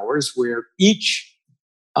 4 hours where each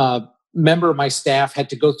member of my staff had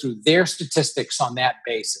to go through their statistics on that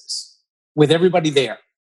basis with everybody there.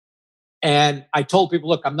 And I told people,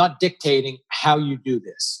 look, I'm not dictating how you do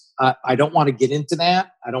this. I don't want to get into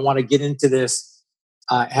that. I don't want to get into this.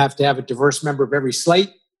 Have to have a diverse member of every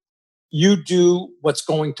slate. You do what's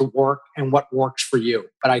going to work and what works for you.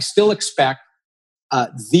 But I still expect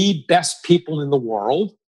the best people in the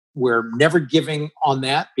world. We're never giving on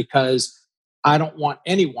that because I don't want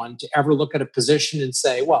anyone to ever look at a position and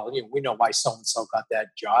say, well, we know why so-and-so got that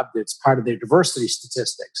job. It's part of their diversity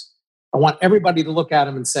statistics. I want everybody to look at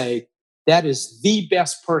them and say, that is the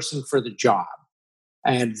best person for the job.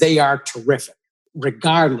 And they are terrific,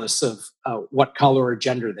 regardless of what color or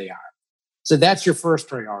gender they are. So that's your first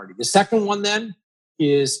priority. The second one then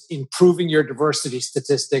is improving your diversity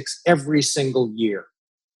statistics every single year.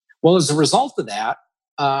 Well, as a result of that,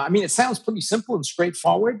 it sounds pretty simple and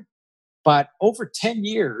straightforward, but over 10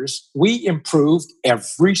 years, we improved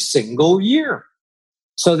every single year.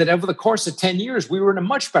 So that over the course of 10 years, we were in a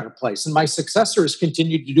much better place. And my successor has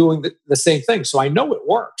continued to doing the same thing. So I know it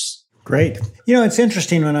works. Great. It's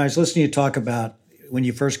interesting when I was listening to you talk about when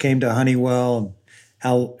you first came to Honeywell,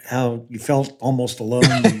 how you felt almost alone,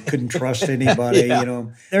 you couldn't trust anybody. Yeah.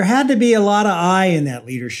 There had to be a lot of I in that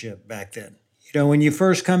leadership back then. When you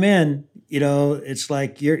first come in, it's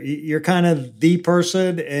like you're kind of the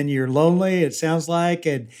person and you're lonely, it sounds like.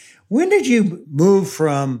 And when did you move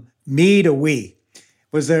from me to we?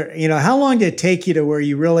 Was there, how long did it take you to where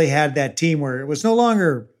you really had that team where it was no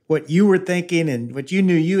longer what you were thinking and what you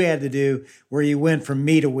knew you had to do, where you went from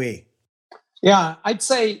me to we? Yeah, I'd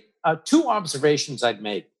say 2 observations I'd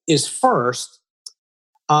make is first,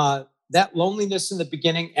 that loneliness in the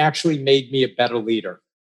beginning actually made me a better leader.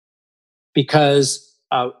 Because,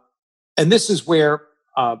 and this is where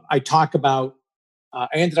I talk about, I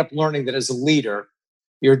ended up learning that as a leader,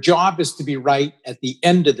 your job is to be right at the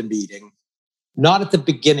end of the meeting, not at the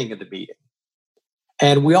beginning of the meeting.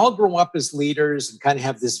 And we all grow up as leaders and kind of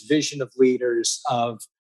have this vision of leaders of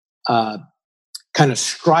kind of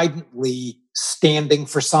stridently standing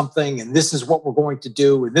for something, and this is what we're going to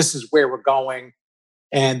do, and this is where we're going,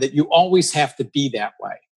 and that you always have to be that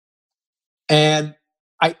way. And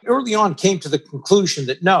I early on came to the conclusion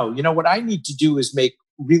that no, what I need to do is make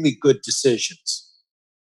really good decisions.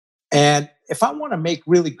 And if I want to make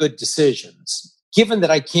really good decisions, given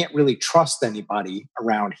that I can't really trust anybody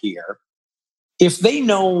around here, if they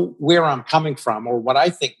know where I'm coming from or what I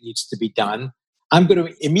think needs to be done, I'm going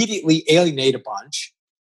to immediately alienate a bunch.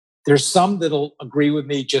 There's some that'll agree with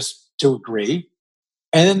me just to agree.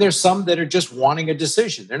 And then there's some that are just wanting a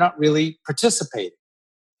decision. They're not really participating.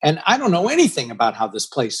 And I don't know anything about how this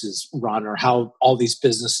place is run or how all these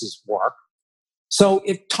businesses work. So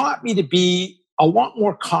it taught me to be a lot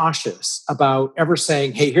more cautious about ever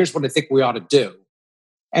saying, hey, here's what I think we ought to do.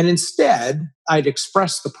 And instead, I'd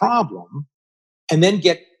express the problem and then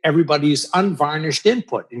get everybody's unvarnished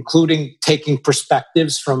input, including taking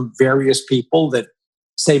perspectives from various people that,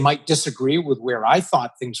 say, might disagree with where I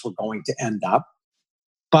thought things were going to end up.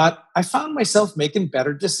 But I found myself making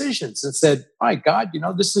better decisions and said, my God,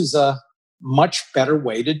 this is a much better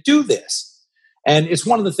way to do this. And it's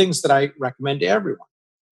one of the things that I recommend to everyone.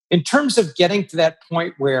 In terms of getting to that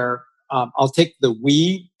point where I'll take the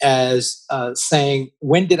we as saying,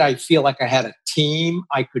 when did I feel like I had a team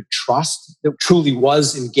I could trust that truly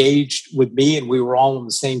was engaged with me and we were all on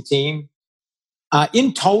the same team?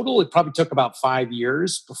 In total, it probably took about 5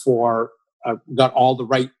 years before I got all the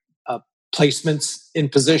right placements in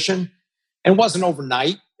position. And it wasn't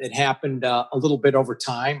overnight. It happened a little bit over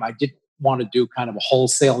time. I didn't want to do kind of a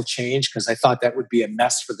wholesale change because I thought that would be a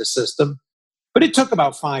mess for the system. But it took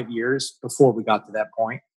about 5 years before we got to that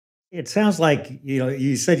point. It sounds like,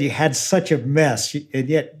 you said you had such a mess, and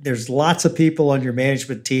yet there's lots of people on your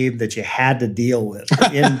management team that you had to deal with.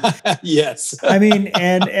 Yes. I mean,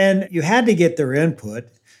 and you had to get their input.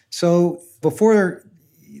 So before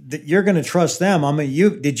you're going to trust them, I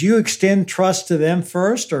mean, did you extend trust to them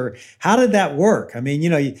first, or how did that work? I mean,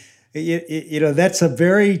 that's a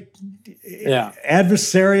very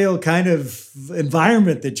adversarial kind of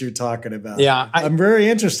environment that you're talking about. Yeah, I'm very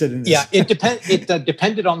interested in this. Yeah, it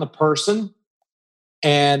depended on the person,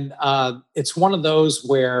 and it's one of those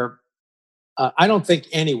where I don't think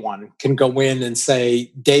anyone can go in and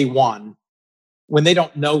say day one when they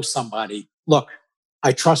don't know somebody, look,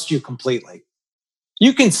 I trust you completely.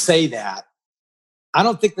 You can say that. I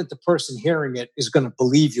don't think that the person hearing it is going to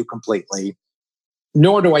believe you completely.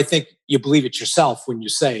 Nor do I think you believe it yourself when you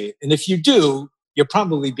say it. And if you do, you're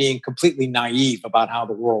probably being completely naive about how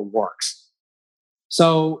the world works.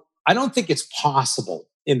 So I don't think it's possible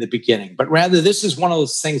in the beginning, but rather this is one of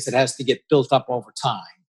those things that has to get built up over time.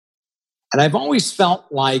 And I've always felt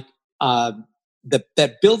like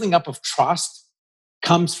that building up of trust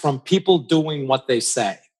comes from people doing what they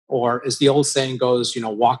say, or as the old saying goes,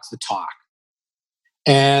 walk the talk.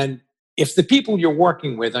 And if the people you're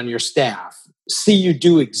working with on your staff see you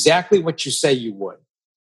do exactly what you say you would,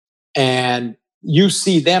 and you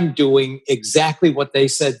see them doing exactly what they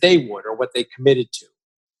said they would or what they committed to,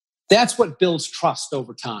 that's what builds trust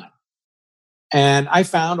over time. And I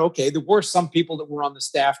found, there were some people that were on the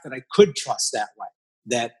staff that I could trust that way,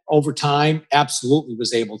 that over time absolutely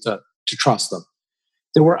was able to trust them.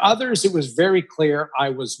 There were others, it was very clear I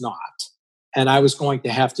was not, and I was going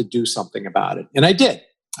to have to do something about it. And I did.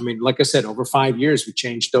 I mean, like I said, over 5 years, we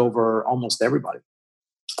changed over almost everybody.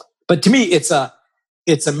 But to me, it's a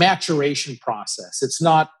maturation process. It's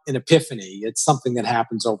not an epiphany. It's something that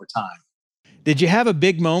happens over time. Did you have a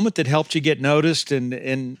big moment that helped you get noticed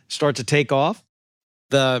and start to take off?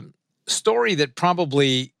 The story that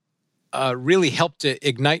probably really helped to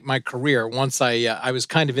ignite my career once I was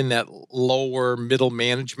kind of in that lower middle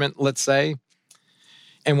management, let's say.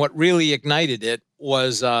 And what really ignited it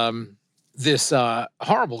was this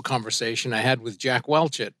horrible conversation I had with Jack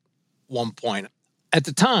Welch at one point. At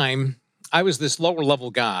the time, I was this lower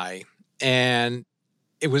level guy, and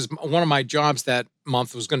it was one of my jobs that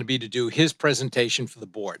month was going to be to do his presentation for the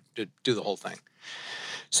board, to do the whole thing.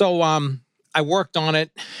 So I worked on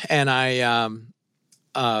it, and I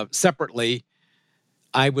separately,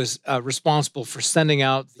 I was responsible for sending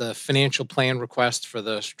out the financial plan request for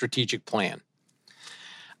the strategic plan.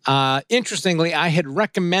 Interestingly, I had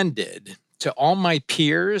recommended to all my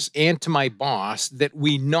peers and to my boss that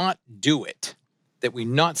we not do it, that we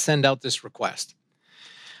not send out this request.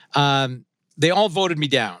 They all voted me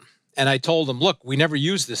down, and I told them, look, we never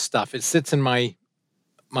use this stuff. It sits in my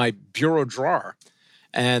bureau drawer.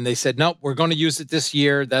 And they said, no, we're going to use it this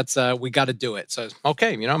year. That's we got to do it. So,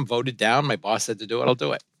 okay, I'm voted down. My boss said to do it. I'll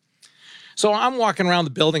do it. So I'm walking around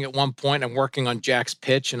the building at one point. I'm working on Jack's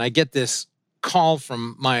pitch, and I get this call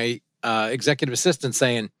from my executive assistant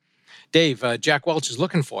saying, Dave, Jack Welch is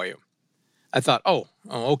looking for you. I thought, oh,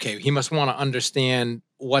 okay. He must want to understand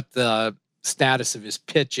what the status of his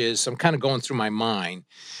pitch is. So I'm kind of going through my mind.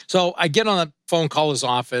 So I get on the phone, call his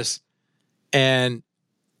office, and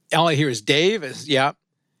all I hear is, Dave, yeah.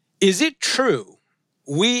 Is it true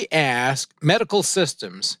we ask medical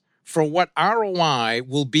systems for what ROI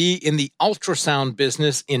will be in the ultrasound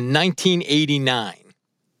business in 1989?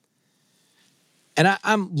 And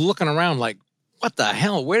I'm looking around like, what the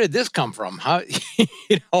hell? Where did this come from? How,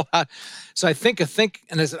 so I think,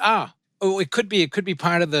 and I said, it could be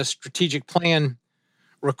part of the strategic plan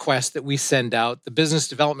request that we send out. The business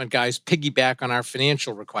development guys piggyback on our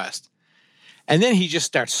financial request. And then he just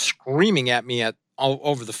starts screaming at me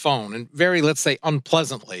over the phone, and very, let's say,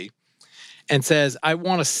 unpleasantly. and says, I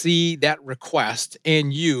want to see that request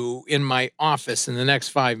and you in my office in the next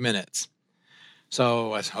 5 minutes.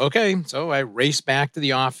 So I said, okay. So I race back to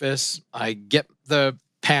the office. I get the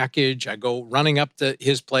package. I go running up to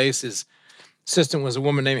his place. His assistant was a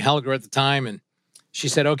woman named Helga at the time. And she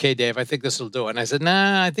said, okay, Dave, I think this will do it. And I said,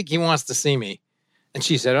 nah, I think he wants to see me. And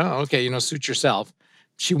she said, oh, okay, suit yourself.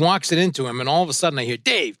 She walks it into him. And all of a sudden I hear,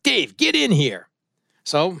 Dave, get in here.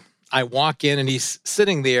 So I walk in and he's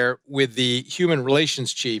sitting there with the human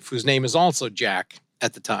relations chief, whose name is also Jack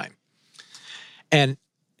at the time. And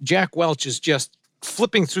Jack Welch is just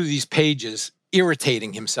flipping through these pages,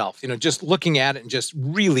 irritating himself, just looking at it and just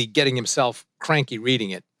really getting himself cranky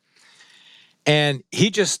reading it. And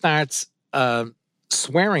he just starts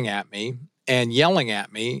swearing at me and yelling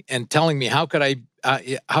at me and telling me, how could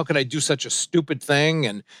I do such a stupid thing?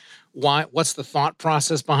 And what's the thought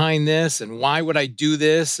process behind this? And why would I do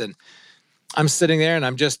this? And I'm sitting there and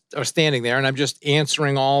I'm just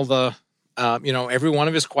answering all the, every one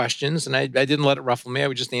of his questions. And I didn't let it ruffle me. I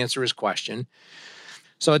would just answer his question.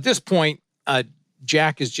 So at this point,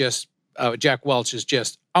 Jack Welch is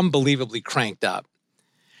just unbelievably cranked up.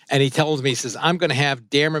 And he tells me, he says, I'm going to have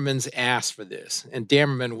Damerman's ass for this. And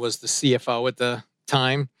Damerman was the CFO at the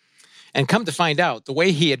time. And come to find out, the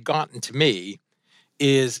way he had gotten to me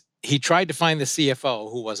is he tried to find the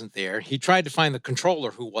CFO who wasn't there. He tried to find the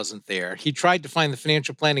controller who wasn't there. He tried to find the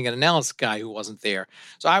financial planning and analysis guy who wasn't there.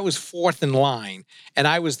 So I was fourth in line, and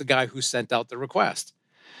I was the guy who sent out the request.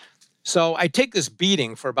 So I take this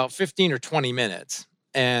beating for about 15 or 20 minutes,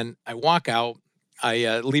 and I walk out.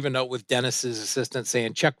 I leave a note with Dennis's assistant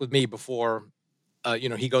saying, check with me before,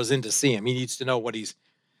 he goes in to see him. He needs to know what he's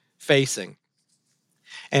facing.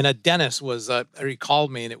 And Dennis he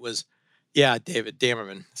called me, and it was, yeah, David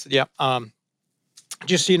Damerman. I said, yeah,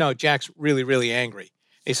 just so you know, Jack's really, really angry.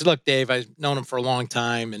 He said, look, Dave, I've known him for a long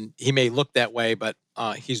time, and he may look that way, but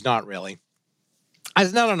he's not really. I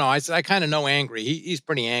said, no. I said, I kind of know angry. He's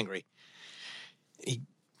pretty angry. He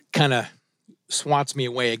kind of swats me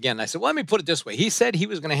away again. I said, well, let me put it this way. He said he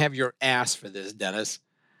was going to have your ass for this, Dennis.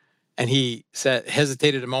 And he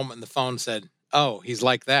hesitated a moment on the phone and said, oh, he's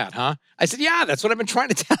like that, huh? I said, yeah, that's what I've been trying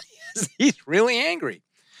to tell you. He's really angry.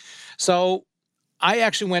 So I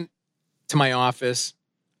actually went to my office,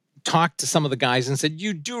 talked to some of the guys and said,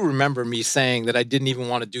 you do remember me saying that I didn't even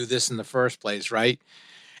want to do this in the first place, right?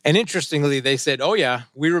 And interestingly, they said, oh, yeah,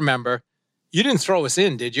 we remember. You didn't throw us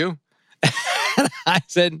in, did you? I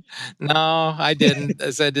said, no, I didn't.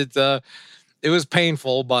 I said, it was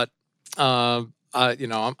painful, but,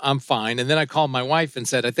 I'm fine. And then I called my wife and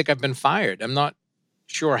said, I think I've been fired. I'm not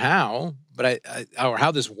sure how, but or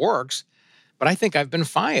how this works, but I think I've been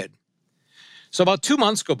fired. So about 2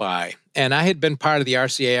 months go by, and I had been part of the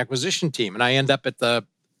RCA acquisition team, and I end up at the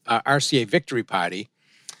RCA victory party.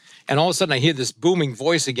 And all of a sudden I hear this booming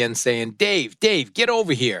voice again saying, Dave, get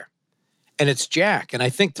over here. And it's Jack. And I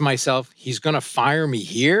think to myself, he's going to fire me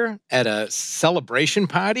here at a celebration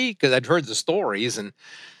party? Because I'd heard the stories. And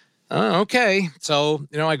okay. So,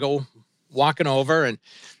 I go walking over, and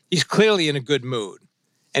he's clearly in a good mood.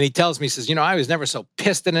 And he tells me, he says, I was never so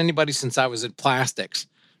pissed at anybody since I was in plastics.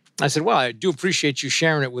 I said, well, I do appreciate you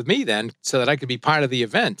sharing it with me then so that I could be part of the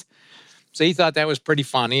event. So he thought that was pretty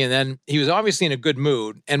funny. And then he was obviously in a good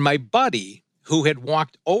mood. And my buddy, who had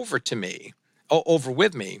walked over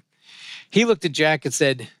with me, he looked at Jack and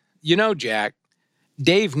said, Jack,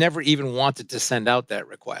 Dave never even wanted to send out that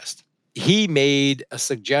request. He made a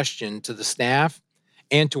suggestion to the staff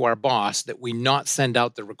and to our boss that we not send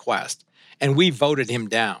out the request. And we voted him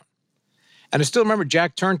down. And I still remember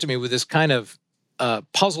Jack turned to me with this kind of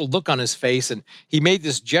puzzled look on his face. And he made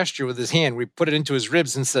this gesture with his hand. We put it into his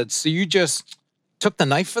ribs and said, so you just took the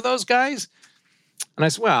knife for those guys? And I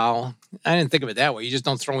said, well, I didn't think of it that way. You just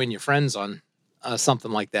don't throw in your friends on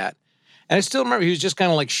something like that. And I still remember he was just kind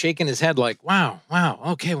of like shaking his head like, wow,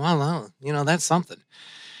 okay, well, that's something.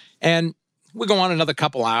 And we go on another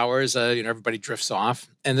couple hours, everybody drifts off.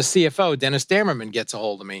 And the CFO, Dennis Damerman, gets a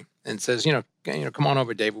hold of me and says, come on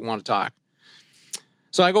over, Dave, we want to talk.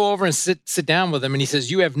 So I go over and sit down with him, and he says,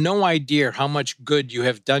 you have no idea how much good you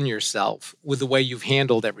have done yourself with the way you've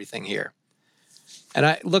handled everything here. And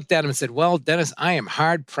I looked at him and said, well, Dennis, I am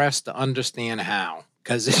hard-pressed to understand how.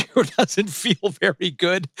 Because it sure doesn't feel very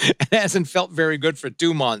good. It hasn't felt very good for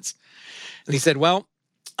 2 months. And he said, well,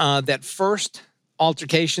 that first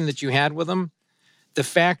altercation that you had with him, the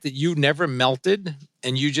fact that you never melted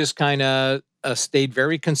and you just kind of stayed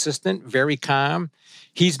very consistent, very calm,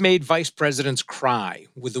 he's made vice presidents cry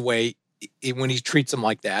with the way when he treats them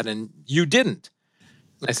like that, and you didn't.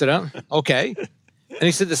 And I said, oh, okay. And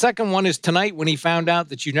he said, the second one is tonight when he found out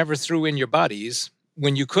that you never threw in your buddies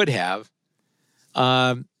when you could have.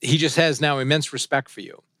 He just has now immense respect for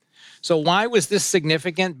you. So why was this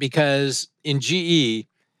significant? Because in GE,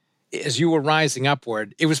 as you were rising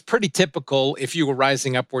upward, it was pretty typical if you were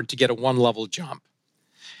rising upward to get a 1-level jump.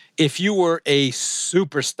 If you were a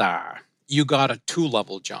superstar, you got a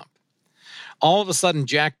 2-level jump. All of a sudden,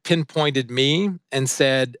 Jack pinpointed me and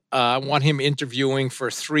said, I want him interviewing for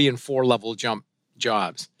 3 and 4-level jump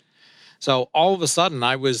jobs. So all of a sudden,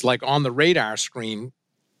 I was like on the radar screen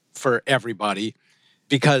for everybody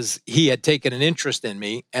because he had taken an interest in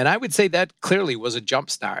me. And I would say that clearly was a jump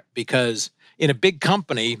start, because in a big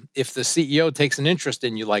company, if the CEO takes an interest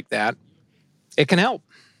in you like that, it can help.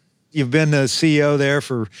 You've been the CEO there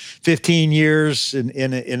for 15 years in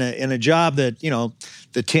a job that, you know,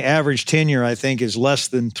 the average tenure, I think, is less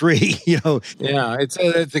than 3, you know. Yeah, it's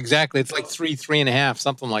exactly. It's like 3.5,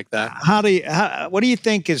 something like that. What do you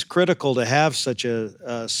think is critical to have such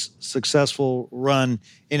a successful run,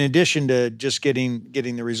 in addition to just getting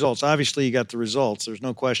the results? Obviously, you got the results. There's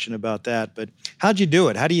no question about that. But how'd you do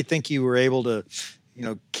it? How do you think you were able to, you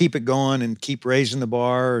know, keep it going and keep raising the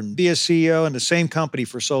bar and be a CEO in the same company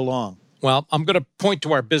for so long? Well, I'm going to point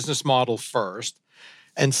to our business model first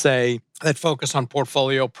and say that focus on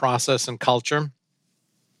portfolio, process, and culture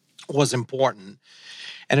was important.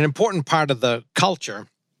 And an important part of the culture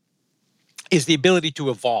is the ability to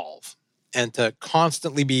evolve and to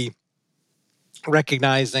constantly be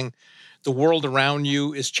recognizing the world around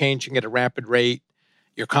you is changing at a rapid rate.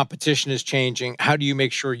 Your competition is changing. How do you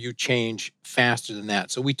make sure you change faster than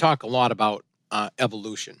that? So we talk a lot about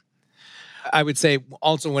evolution. I would say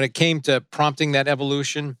also when it came to prompting that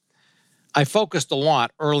evolution, I focused a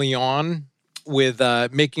lot early on with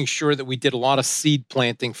making sure that we did a lot of seed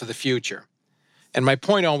planting for the future. And my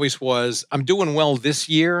point always was, I'm doing well this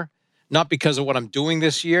year, not because of what I'm doing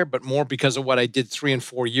this year, but more because of what I did 3 and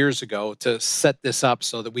 4 years ago to set this up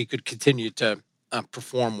so that we could continue to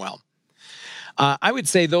perform well. I would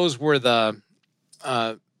say those were the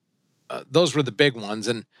big ones.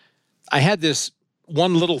 And I had this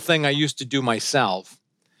one little thing I used to do myself.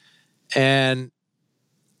 And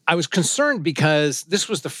I was concerned because this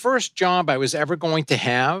was the first job I was ever going to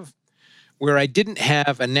have where I didn't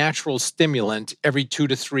have a natural stimulant every 2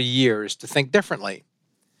 to 3 years to think differently.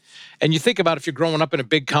 And you think about if you're growing up in a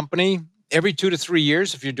big company, every 2 to 3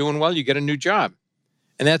 years, if you're doing well, you get a new job.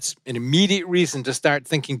 And that's an immediate reason to start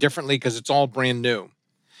thinking differently because it's all brand new.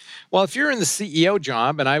 Well, if you're in the CEO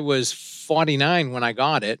job, and I was 49 when I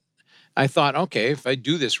got it, I thought, okay, if I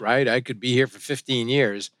do this right, I could be here for 15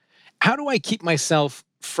 years. How do I keep myself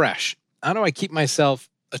fresh? How do I keep myself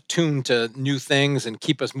attuned to new things and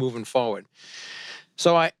keep us moving forward?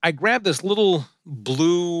 So I grabbed this little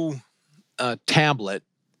blue tablet,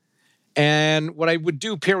 and what I would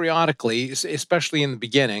do periodically, especially in the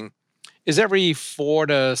beginning, is every 4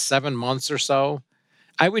 to 7 months or so,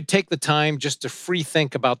 I would take the time just to free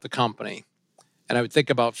think about the company. And I would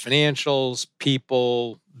think about financials,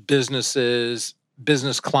 people, businesses,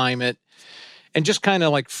 business climate, and just kind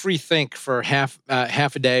of like free think for half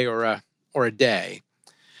a day or a day.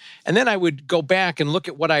 And then I would go back and look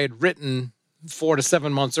at what I had written 4 to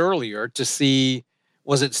 7 months earlier to see,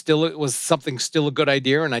 was something still a good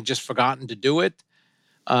idea and I'd just forgotten to do it?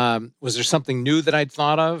 Was there something new that I'd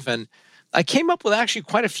thought of? And I came up with actually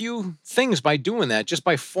quite a few things by doing that, just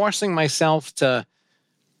by forcing myself to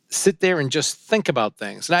sit there and just think about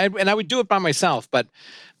things. And I would do it by myself, but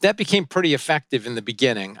that became pretty effective in the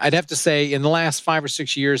beginning. I'd have to say in the last 5 or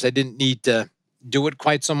 6 years, I didn't need to do it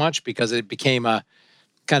quite so much because it became a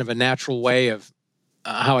kind of a natural way of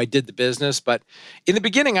how I did the business. But in the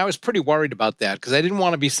beginning, I was pretty worried about that because I didn't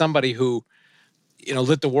want to be somebody who, you know,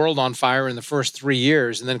 lit the world on fire in the first 3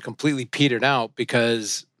 years and then completely petered out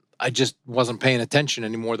because I just wasn't paying attention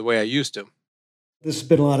anymore the way I used to. This has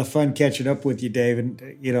been a lot of fun catching up with you, Dave.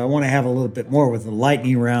 And, you know, I want to have a little bit more with a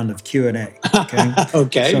lightning round of Q&A. Okay.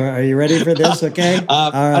 Okay. So are you ready for this? Okay.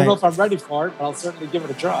 All right. I don't know if I'm ready for it, but I'll certainly give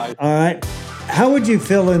it a try. All right. How would you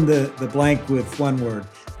fill in the blank with one word?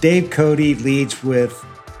 Dave Cote leads with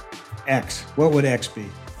X. What would X be?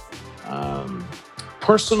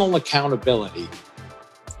 Personal accountability.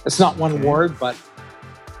 It's not one word, but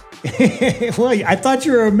well, I thought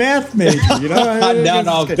you were a math major, you know?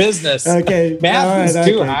 No, business. Okay. Math is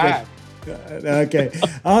too hard. Okay.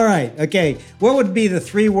 All right. Okay. What would be the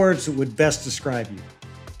 3 words that would best describe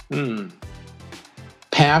you?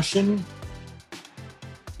 Passion,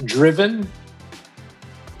 driven,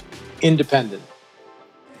 independent.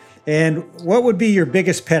 And what would be your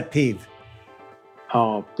biggest pet peeve?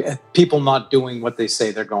 Oh, people not doing what they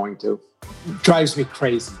say they're going to. It drives me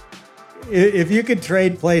crazy. If you could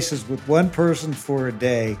trade places with one person for a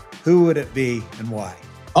day, who would it be and why?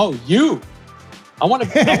 Oh, you. I want to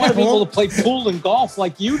be able to play pool and golf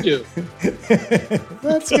like you do.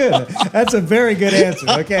 That's good. That's a very good answer.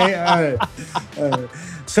 Okay. All right.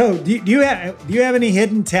 So do you have any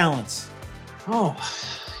hidden talents? Oh,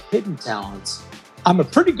 hidden talents. I'm a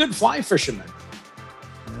pretty good fly fisherman.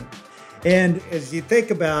 And as you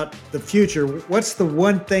think about the future, what's the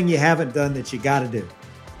one thing you haven't done that you got to do?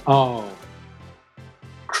 Oh,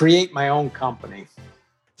 create my own company.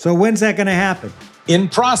 So when's that going to happen? In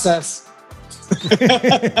process.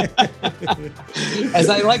 As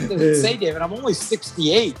I like to say, David, I'm only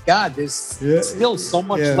 68. God, there's still so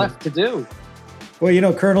much left to do.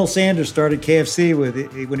 Well, Colonel Sanders started KFC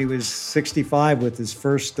when he was 65 with his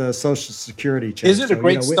first Social Security check. Is it a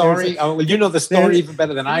great story? You know the story even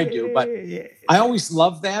better than I do, but I always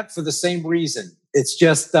love that for the same reason. It's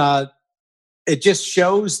just, it just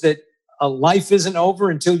shows that life isn't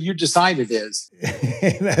over until you decide it is.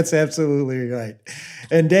 That's absolutely right.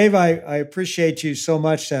 And Dave, I appreciate you so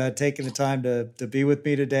much taking the time to be with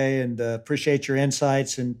me today, and appreciate your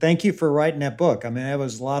insights. And thank you for writing that book. I mean, that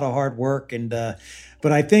was a lot of hard work, and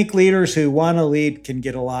but I think leaders who want to lead can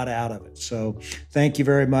get a lot out of it. So thank you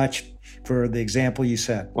very much for the example you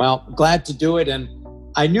set. Well, glad to do it. And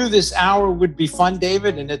I knew this hour would be fun,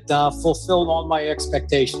 David, and it fulfilled all my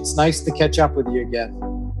expectations. Nice to catch up with you again.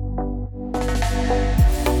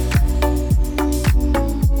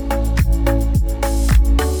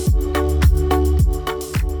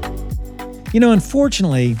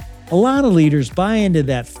 Unfortunately, a lot of leaders buy into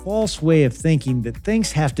that false way of thinking that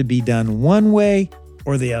things have to be done one way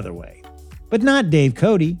or the other way. But not Dave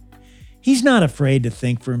Cote. He's not afraid to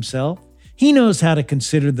think for himself. He knows how to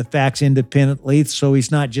consider the facts independently, so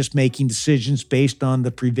he's not just making decisions based on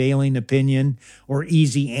the prevailing opinion or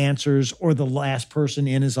easy answers or the last person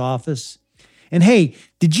in his office. And hey,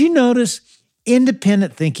 did you notice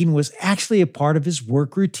independent thinking was actually a part of his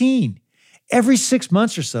work routine? Every 6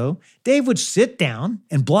 months or so, Dave would sit down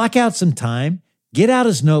and block out some time, get out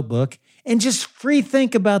his notebook, and just free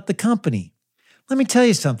think about the company. Let me tell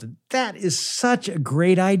you something. That is such a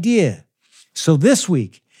great idea. So this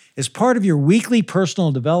week, as part of your weekly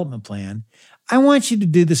personal development plan, I want you to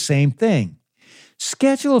do the same thing.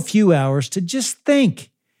 Schedule a few hours to just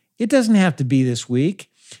think. It doesn't have to be this week.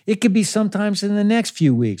 It could be sometimes in the next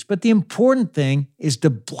few weeks. But the important thing is to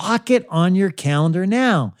block it on your calendar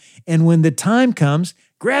now. And when the time comes,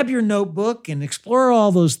 grab your notebook and explore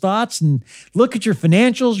all those thoughts and look at your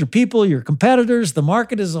financials, your people, your competitors, the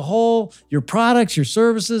market as a whole, your products, your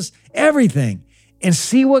services, everything. And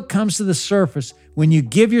see what comes to the surface when you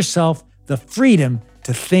give yourself the freedom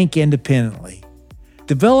to think independently.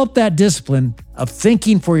 Develop that discipline of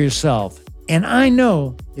thinking for yourself. And I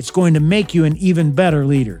know it's going to make you an even better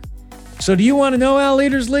leader. So do you want to know how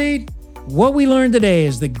leaders lead? What we learned today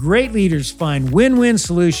is that great leaders find win-win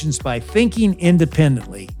solutions by thinking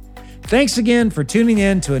independently. Thanks again for tuning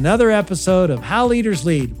in to another episode of How Leaders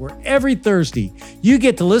Lead, where every Thursday you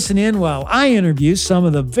get to listen in while I interview some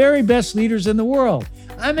of the very best leaders in the world.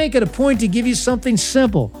 I make it a point to give you something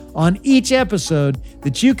simple on each episode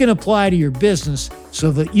that you can apply to your business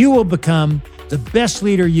so that you will become the best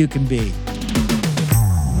leader you can be.